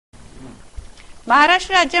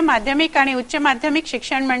महाराष्ट्र राज्य माध्यमिक आणि उच्च माध्यमिक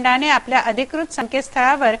शिक्षण मंडळाने आपल्या अधिकृत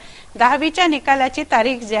संकेतस्थळावर 10वीच्या निकालाची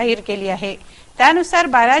तारीख जाहीर केली आहे। त्यानुसार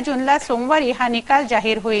 12 जूनला सोमवारी हा निकाल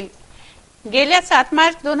जाहीर होईल। गेल्या 7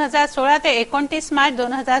 मार्च 2016 ते 29 मार्च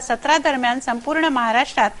 2017 दरम्यान संपूर्ण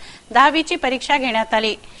महाराष्ट्रात 10वीची परीक्षा घेण्यात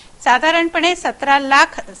आली। साधारणपणे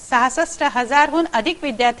 17,66,000हून अधिक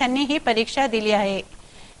विद्यार्थ्यांनी ही परीक्षा दिली आहे।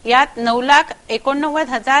 यात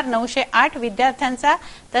 9,89,908 विद्यार्थ्यांचा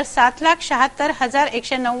तर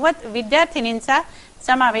 7,76,190 विद्यार्थिनींचा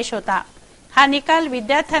समावेश होता। हा निकाल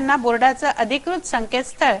विद्यार्थ्यांना बोर्डाचं अधिकृत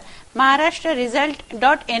संकेतस्थळ महाराष्ट्र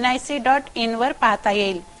रिझल्ट.nic.in वर पाहता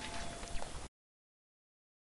येईल।